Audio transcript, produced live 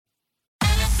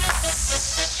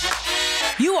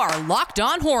You are Locked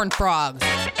On Horned Frogs,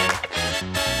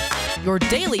 your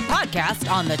daily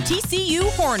podcast on the TCU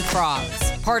Horned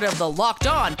Frogs, part of the Locked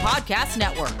On Podcast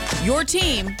Network, your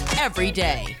team every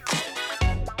day.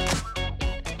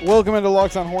 Welcome into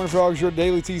Locked On Horned Frogs, your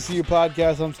daily TCU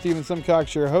podcast. I'm Steven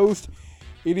Simcox, your host.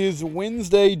 It is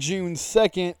Wednesday, June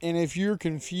 2nd, and if you're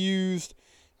confused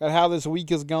at how this week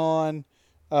has gone,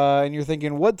 and you're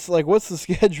thinking, what's the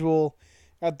schedule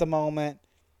at the moment?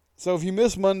 So if you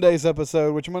missed Monday's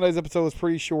episode, which Monday's episode was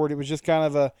pretty short, it was just kind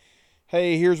of a,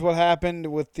 hey, here's what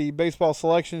happened with the baseball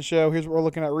selection show. Here's what we're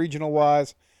looking at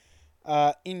regional-wise.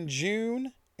 In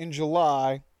June and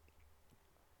July,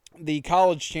 the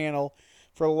college channel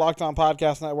for the Locked On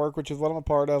Podcast Network, which is what I'm a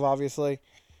part of, obviously,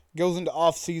 goes into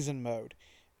off-season mode.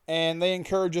 And they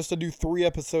encourage us to do 3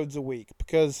 episodes a week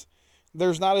because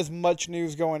there's not as much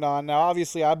news going on. Now,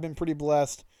 obviously, I've been pretty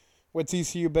blessed with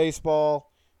TCU baseball.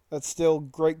 That's still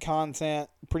great content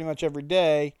pretty much every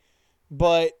day.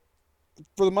 But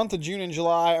for the month of June and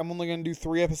July, I'm only going to do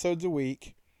 3 episodes a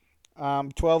week,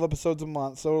 12 episodes a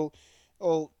month. So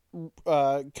it'll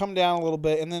come down a little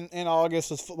bit. And then in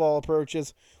August, as football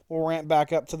approaches, we'll ramp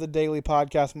back up to the daily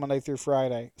podcast Monday through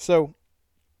Friday. So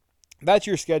that's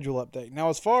your schedule update. Now,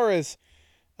 as far as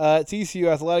TCU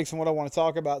athletics and what I want to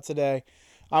talk about today,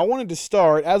 I wanted to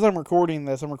start, as I'm recording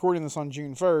this on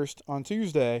June 1st, on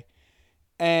Tuesday,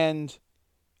 and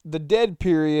the dead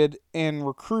period in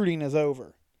recruiting is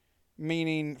over.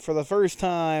 Meaning, for the first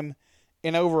time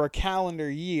in over a calendar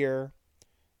year,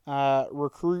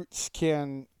 recruits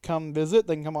can come visit.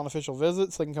 They can come on official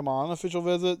visits. They can come on unofficial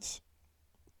visits.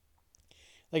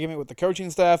 They can meet with the coaching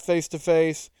staff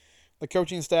face-to-face. The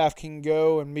coaching staff can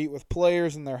go and meet with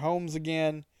players in their homes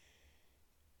again.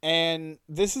 And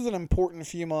this is an important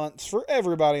few months for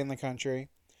everybody in the country.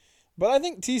 But I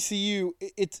think TCU,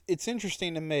 it's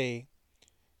interesting to me.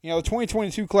 You know, the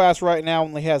 2022 class right now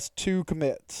only has 2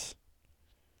 commits.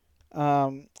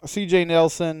 C.J.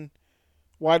 Nelson,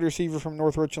 wide receiver from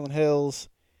North Richland Hills,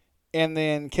 and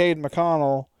then Cade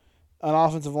McConnell, an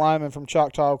offensive lineman from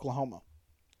Choctaw, Oklahoma.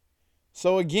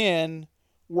 So again,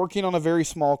 working on a very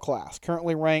small class.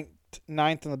 Currently ranked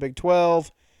 9th in the Big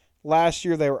 12. Last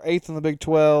year they were 8th in the Big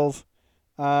 12.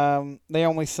 They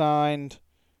only signed,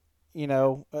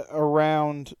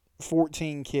 around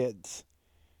 14 kids.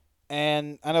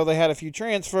 And I know they had a few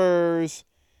transfers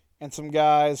and some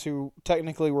guys who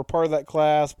technically were part of that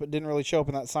class but didn't really show up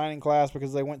in that signing class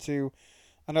because they went to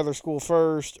another school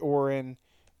first, or in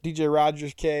DJ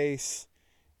Rogers' case,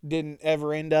 didn't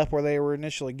ever end up where they were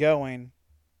initially going.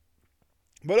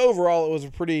 But overall, it was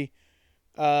a pretty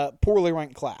poorly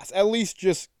ranked class, at least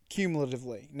just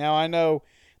cumulatively. Now, I know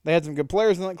they had some good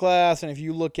players in that class, and if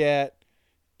you look at,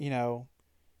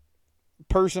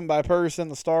 person by person,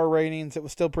 the star ratings, it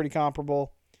was still pretty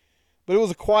comparable. But it was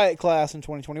a quiet class in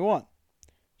 2021.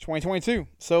 2022,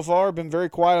 so far, been very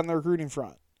quiet on the recruiting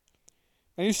front.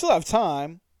 And you still have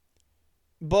time,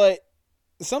 but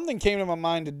something came to my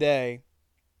mind today.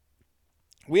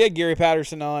 We had Gary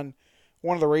Patterson on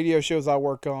one of the radio shows I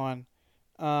work on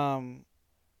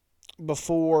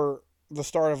before the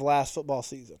start of last football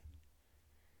season.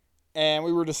 And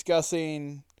we were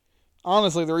discussing,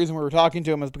 honestly, the reason we were talking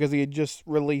to him is because he had just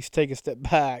released Take a Step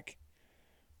Back,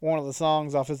 one of the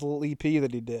songs off his little EP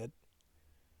that he did.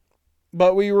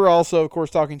 But we were also, of course,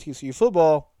 talking TCU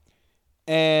football,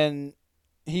 and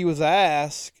he was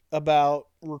asked about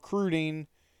recruiting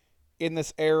in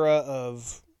this era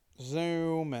of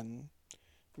Zoom and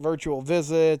virtual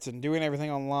visits and doing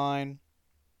everything online.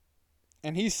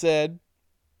 And he said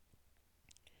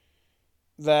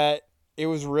that it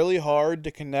was really hard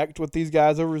to connect with these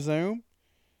guys over Zoom.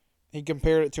 He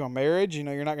compared it to a marriage.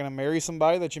 You're not going to marry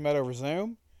somebody that you met over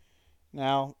Zoom.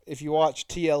 Now, if you watch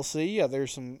TLC,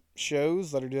 there's some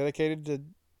shows that are dedicated to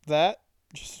that.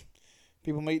 Just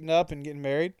people meeting up and getting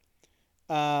married.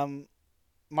 My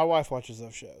wife watches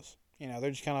those shows.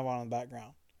 They're just kind of on in the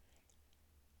background.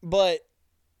 But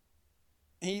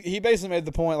he basically made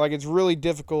the point, it's really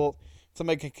difficult to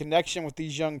make a connection with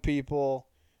these young people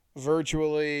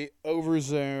virtually over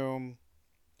Zoom.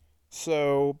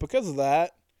 So because of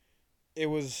that, it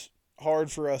was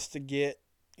hard for us to get,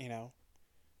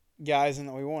 guys in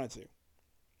that we wanted to.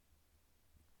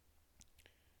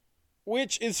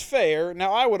 Which is fair.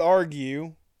 Now, I would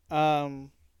argue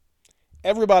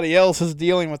everybody else is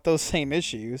dealing with those same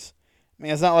issues. I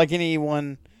mean, it's not like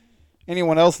anyone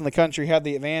else in the country had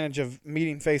the advantage of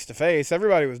meeting face-to-face.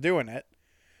 Everybody was doing it.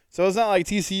 So it's not like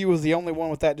TCU was the only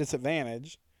one with that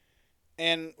disadvantage.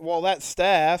 And while that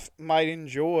staff might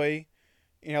enjoy,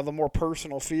 the more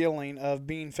personal feeling of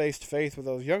being face-to-face with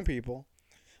those young people,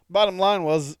 bottom line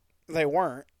was they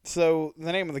weren't. So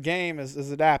the name of the game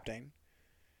is adapting.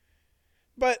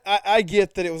 But I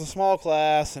get that it was a small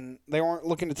class and they weren't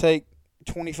looking to take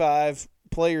 25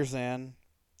 players in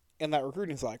that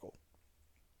recruiting cycle.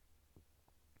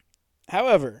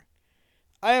 However,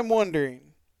 I am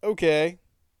wondering, okay,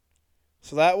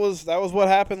 so that was what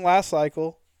happened last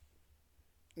cycle.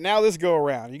 Now this go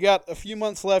around. You got a few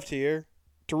months left here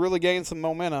to really gain some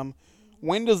momentum.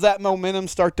 When does that momentum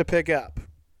start to pick up?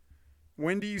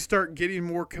 When do you start getting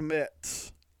more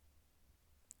commits?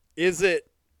 Is it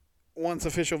once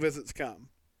official visits come?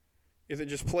 Is it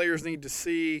just players need to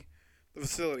see the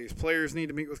facilities? Players need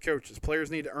to meet with coaches.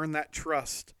 Players need to earn that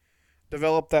trust,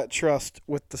 develop that trust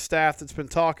with the staff that's been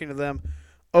talking to them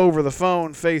over the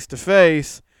phone,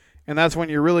 face-to-face, and that's when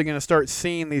you're really going to start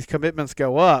seeing these commitments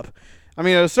go up. I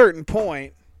mean, at a certain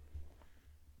point,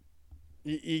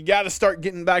 you got to start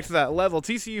getting back to that level.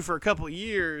 TCU for a couple of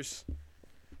years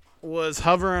was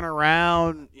hovering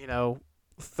around,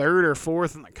 third or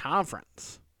fourth in the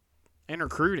conference in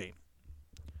recruiting.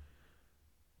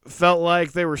 Felt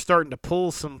like they were starting to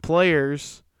pull some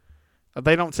players that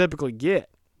they don't typically get.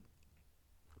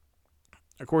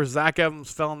 Of course, Zach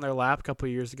Evans fell in their lap a couple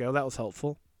of years ago. That was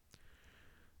helpful.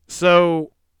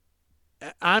 So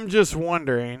I'm just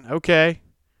wondering, okay,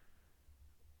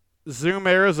 Zoom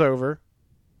era's over.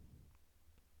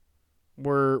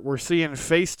 We're seeing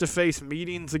face-to-face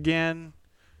meetings again.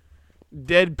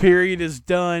 Dead period is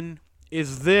done.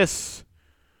 Is this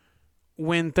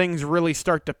when things really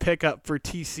start to pick up for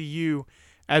TCU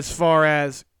as far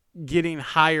as getting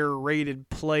higher-rated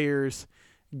players,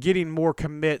 getting more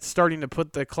commits, starting to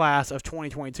put the class of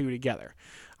 2022 together?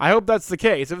 I hope that's the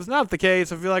case. If it's not the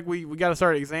case, I feel like we got to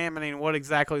start examining what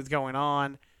exactly is going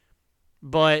on.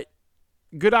 But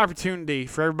good opportunity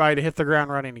for everybody to hit the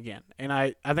ground running again. And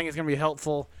I think it's going to be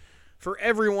helpful for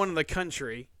everyone in the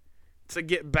country to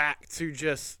get back to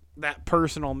just that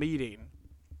personal meeting.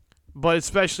 But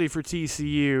especially for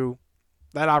TCU,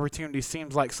 that opportunity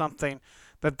seems like something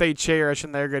that they cherish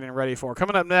and they're getting ready for.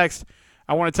 Coming up next,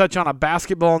 I want to touch on a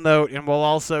basketball note, and we'll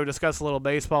also discuss a little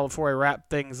baseball before I wrap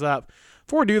things up.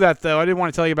 Before we do that, though, I did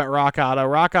want to tell you about Rock Auto.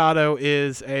 Rock Auto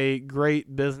is a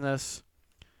great business.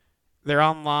 They're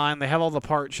online. They have all the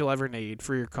parts you'll ever need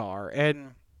for your car.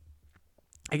 And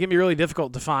it can be really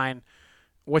difficult to find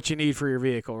what you need for your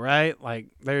vehicle, right? Like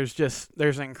there's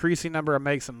an increasing number of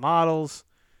makes and models.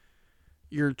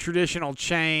 Your traditional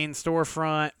chain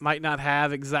storefront might not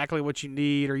have exactly what you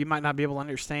need, or you might not be able to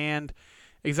understand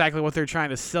exactly what they're trying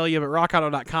to sell you, but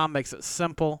rockauto.com makes it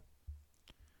simple.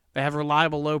 They have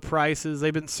reliable low prices.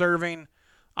 They've been serving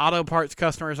auto parts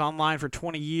customers online for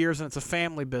 20 years, and it's a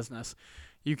family business.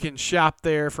 You can shop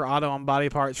there for auto and body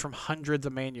parts from hundreds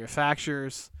of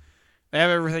manufacturers. They have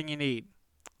everything you need.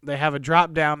 They have a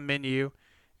drop-down menu,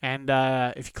 and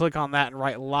if you click on that and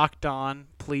write Locked On,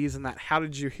 please, in that How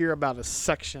Did You Hear About Us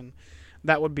section,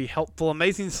 that would be helpful.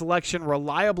 Amazing selection,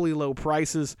 reliably low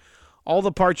prices, all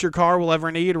the parts your car will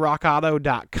ever need,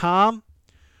 rockauto.com.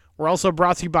 We're also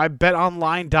brought to you by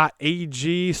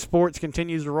betonline.ag. Sports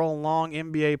continues to roll along.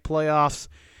 NBA playoffs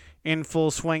in full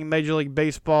swing. Major League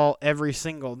Baseball every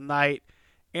single night.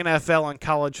 NFL and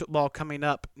college football coming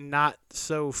up not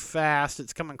so fast.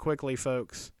 It's coming quickly,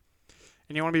 folks.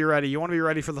 And you want to be ready. You want to be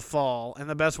ready for the fall. And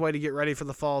the best way to get ready for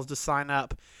the fall is to sign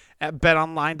up at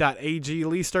betonline.ag.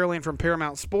 Lee Sterling from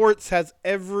Paramount Sports has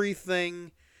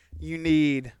everything you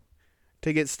need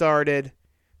to get started.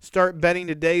 Start betting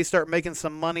today. Start making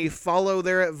some money. Follow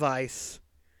their advice.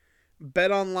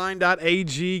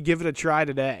 betonline.ag. Give it a try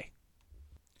today.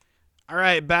 All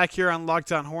right, back here on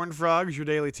Locked On Horned Frogs, your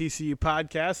daily TCU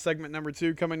podcast, segment number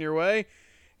 2 coming your way.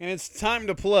 And it's time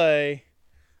to play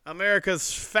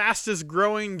America's fastest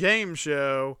growing game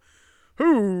show,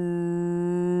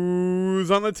 Who's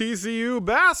on the TCU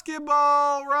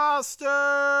basketball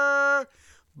roster?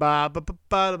 Ba ba ba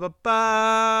ba ba ba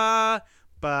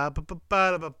ba ba ba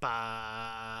ba ba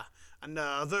ba.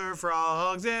 Another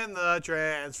Frogs in the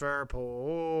transfer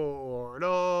portal.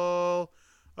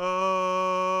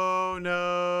 Oh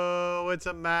no, it's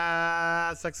a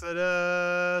mass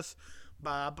exodus.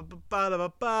 Ba ba ba ba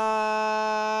ba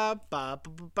ba ba ba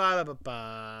ba ba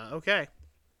ba. Okay.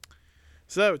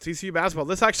 So, TCU basketball.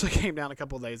 This actually came down a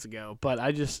couple of days ago, but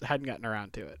I just hadn't gotten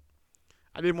around to it.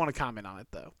 I didn't want to comment on it,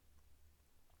 though.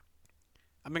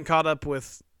 I've been caught up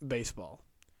with baseball.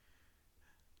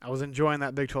 I was enjoying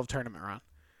that Big 12 tournament run.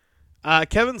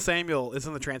 Kevin Samuel is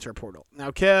in the transfer portal.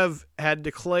 Now, Kev had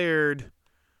declared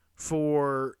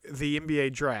for the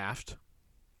NBA draft.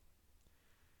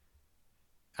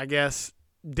 I guess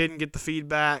didn't get the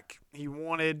feedback he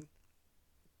wanted.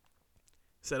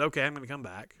 Said, okay, I'm going to come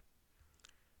back.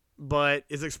 but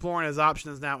is exploring his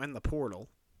options now in the portal.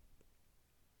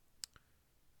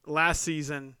 Last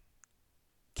season,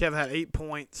 Kev had 8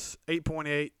 points,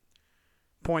 8.8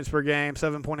 points per game,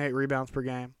 7.8 rebounds per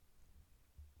game.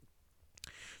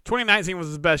 2019 was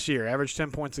his best year, averaged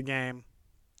 10 points a game,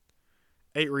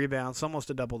 8 rebounds, almost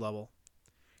a double-double.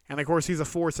 And, of course, he's a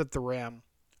force at the rim,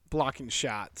 blocking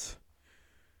shots.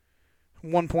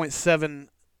 1.7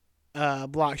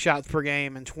 block shots per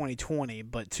game in 2020,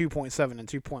 but 2.7 and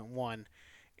 2.1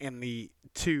 in the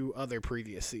 2 other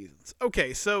previous seasons.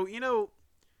 Okay, so,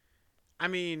 I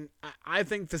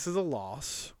think this is a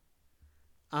loss.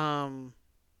 But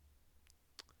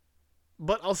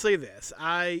I'll say this.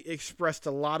 I expressed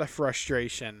a lot of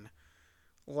frustration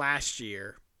last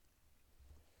year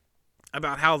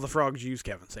about how the Frogs used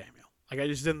Kevin Samuel. I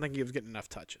just didn't think he was getting enough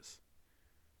touches.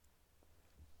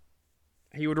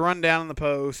 He would run down in the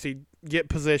post, he'd get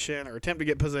position or attempt to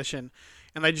get position,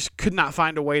 and they just could not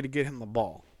find a way to get him the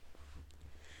ball.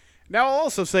 Now, I'll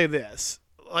also say this.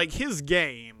 His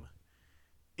game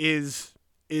is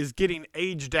getting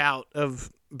aged out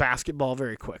of basketball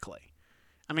very quickly.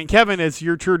 Kevin is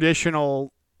your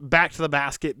traditional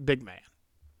back-to-the-basket big man.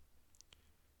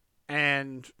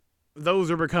 And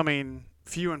those are becoming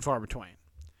few and far between.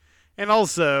 And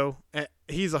also,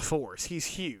 he's a force. He's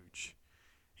huge.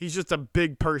 He's just a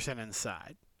big person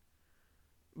inside.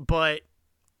 But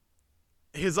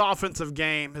his offensive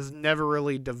game has never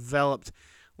really developed.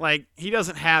 He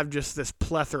doesn't have just this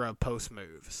plethora of post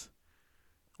moves.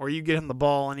 Or you get him the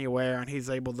ball anywhere and he's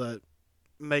able to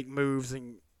make moves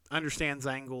and understands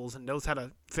angles and knows how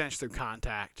to finish through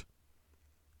contact.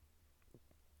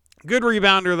 Good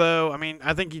rebounder, though.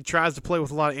 I think he tries to play with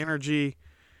a lot of energy.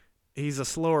 He's a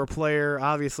slower player,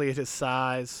 obviously, at his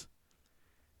size.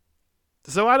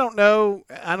 So I don't know.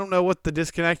 I don't know what the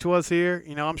disconnect was here.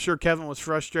 I'm sure Kevin was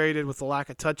frustrated with the lack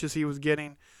of touches he was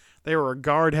getting. They were a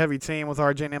guard-heavy team with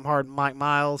RJ Nembhard and Mike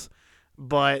Miles,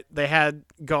 but they had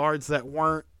guards that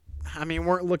weren't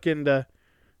looking to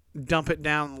dump it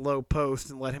down the low post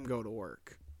and let him go to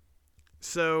work.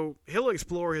 So he'll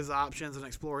explore his options and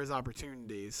explore his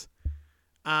opportunities.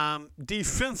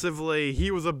 Defensively, he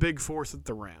was a big force at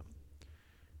the rim.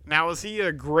 Now, is he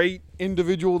a great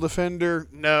individual defender?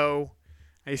 No.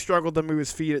 He struggled to move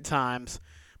his feet at times,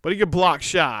 but he could block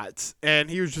shots, and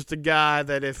he was just a guy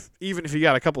that even if he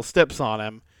got a couple steps on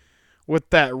him,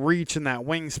 with that reach and that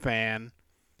wingspan,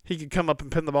 he could come up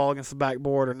and pin the ball against the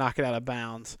backboard or knock it out of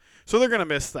bounds. So they're going to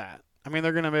miss that.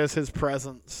 They're going to miss his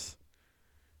presence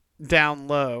down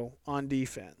low on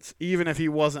defense. Even if he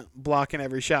wasn't blocking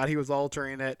every shot, he was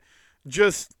altering it.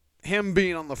 Just him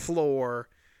being on the floor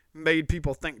made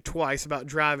people think twice about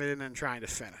driving in and trying to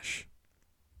finish.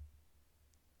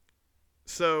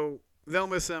 So they'll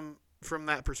miss him from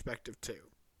that perspective too.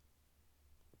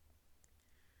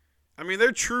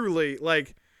 They're truly,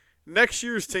 next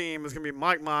year's team is going to be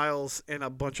Mike Miles and a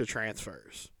bunch of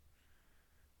transfers.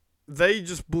 They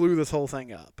just blew this whole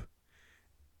thing up.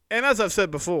 And as I've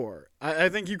said before, I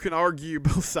think you can argue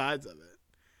both sides of it.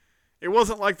 It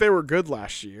wasn't like they were good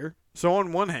last year. So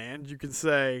on one hand, you can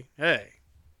say, hey,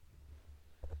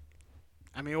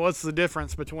 what's the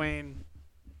difference between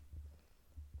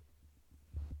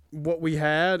what we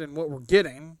had and what we're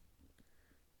getting?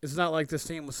 It's not like this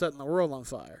team was setting the world on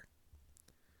fire.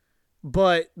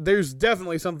 But there's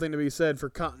definitely something to be said for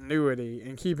continuity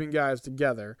and keeping guys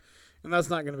together, and that's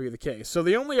not going to be the case. So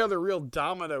the only other real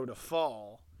domino to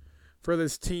fall for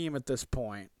this team at this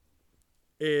point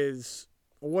is,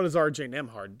 what does RJ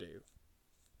Nembhard do?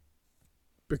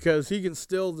 Because he can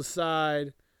still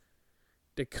decide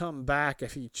to come back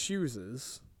if he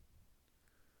chooses,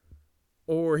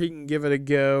 or he can give it a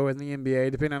go in the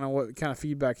NBA, depending on what kind of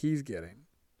feedback he's getting.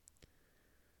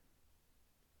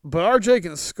 But RJ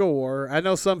can score. I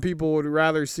know some people would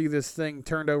rather see this thing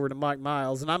turned over to Mike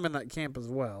Miles, and I'm in that camp as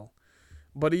well.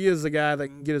 But he is a guy that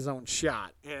can get his own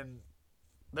shot, and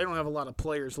they don't have a lot of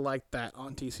players like that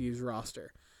on TCU's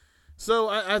roster. So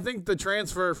I think the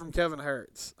transfer from Kevin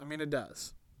hurts. It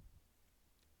does.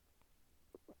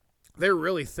 They're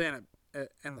really thin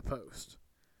in the post.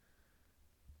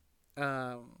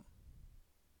 And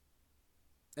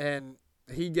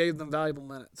he gave them valuable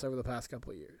minutes over the past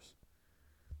couple of years.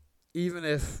 Even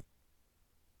if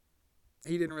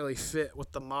he didn't really fit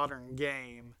with the modern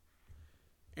game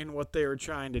and what they were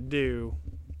trying to do,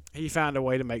 he found a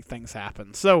way to make things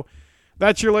happen. So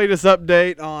that's your latest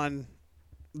update on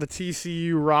the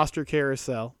TCU roster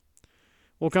carousel.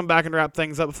 We'll come back and wrap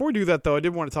things up. Before we do that, though, I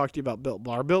did want to talk to you about Built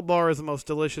Bar. Built Bar is the most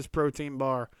delicious protein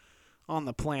bar on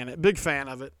the planet. Big fan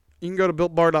of it. You can go to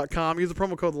BuiltBar.com, use the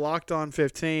promo code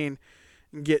LOCKEDON15,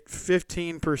 and get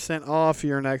 15% off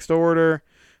your next order.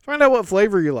 Find out what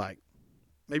flavor you like.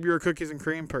 Maybe you're a cookies and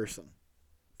cream person.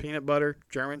 Peanut butter,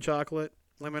 German chocolate,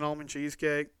 lemon almond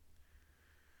cheesecake.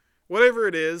 Whatever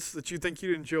it is that you think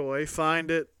you'd enjoy,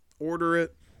 find it, order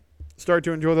it, start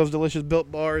to enjoy those delicious Built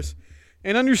Bars,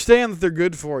 and understand that they're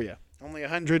good for you. Only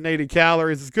 180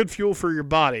 calories. It's good fuel for your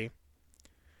body.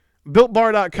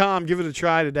 BuiltBar.com. Give it a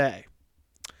try today.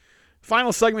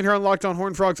 Final segment here on Locked On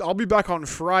Horned Frogs. I'll be back on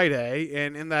Friday,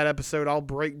 and in that episode, I'll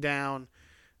break down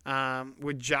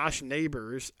with Josh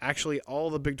Neighbors actually all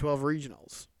the Big 12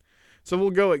 regionals. So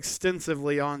we'll go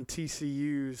extensively on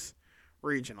TCU's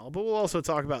regional, but we'll also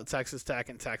talk about Texas Tech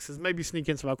and Texas. Maybe sneak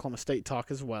in some Oklahoma State talk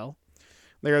as well.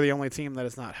 They are the only team that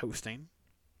is not hosting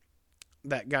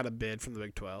that got a bid from the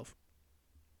Big 12.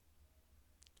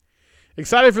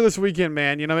 Excited for this weekend,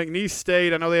 man. You know, McNeese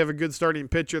State, I know they have a good starting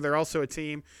pitcher. They're also a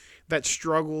team that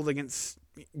struggled against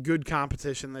good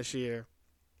competition this year.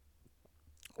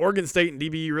 Oregon State and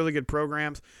DBU, really good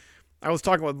programs. I was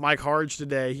talking with Mike Harge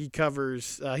today. He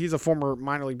covers, he's a former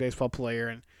minor league baseball player,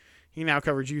 and he now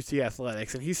covers UT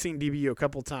Athletics. And he's seen DBU a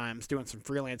couple times doing some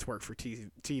freelance work for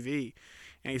TV.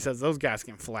 And he says those guys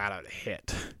can flat out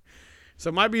hit. So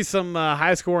it might be some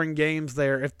high-scoring games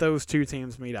there if those two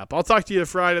teams meet up. I'll talk to you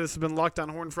Friday. This has been Locked On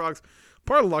Horned Frogs,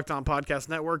 part of the Locked On Podcast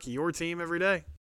Network, your team every day.